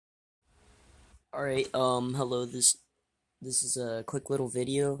Alright, hello, this is a quick little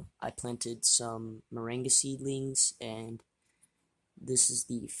video. I planted some moringa seedlings, and this is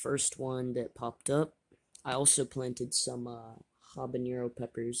the first one that popped up. I also planted some habanero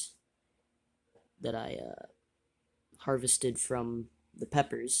peppers that I harvested from the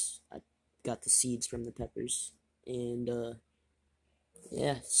peppers. I got the seeds from the peppers, and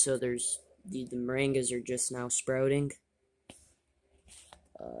yeah, so there's the moringas are just now sprouting.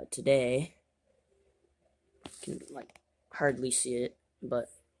 Today, you can like hardly see it, but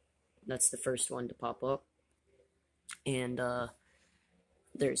that's the first one to pop up. And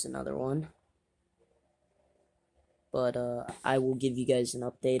there's another one. But I will give you guys an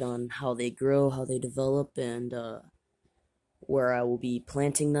update on how they grow, how they develop, and where I will be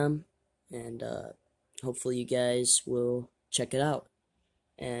planting them. And hopefully you guys will check it out.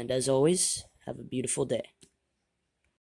 And as always, have a beautiful day.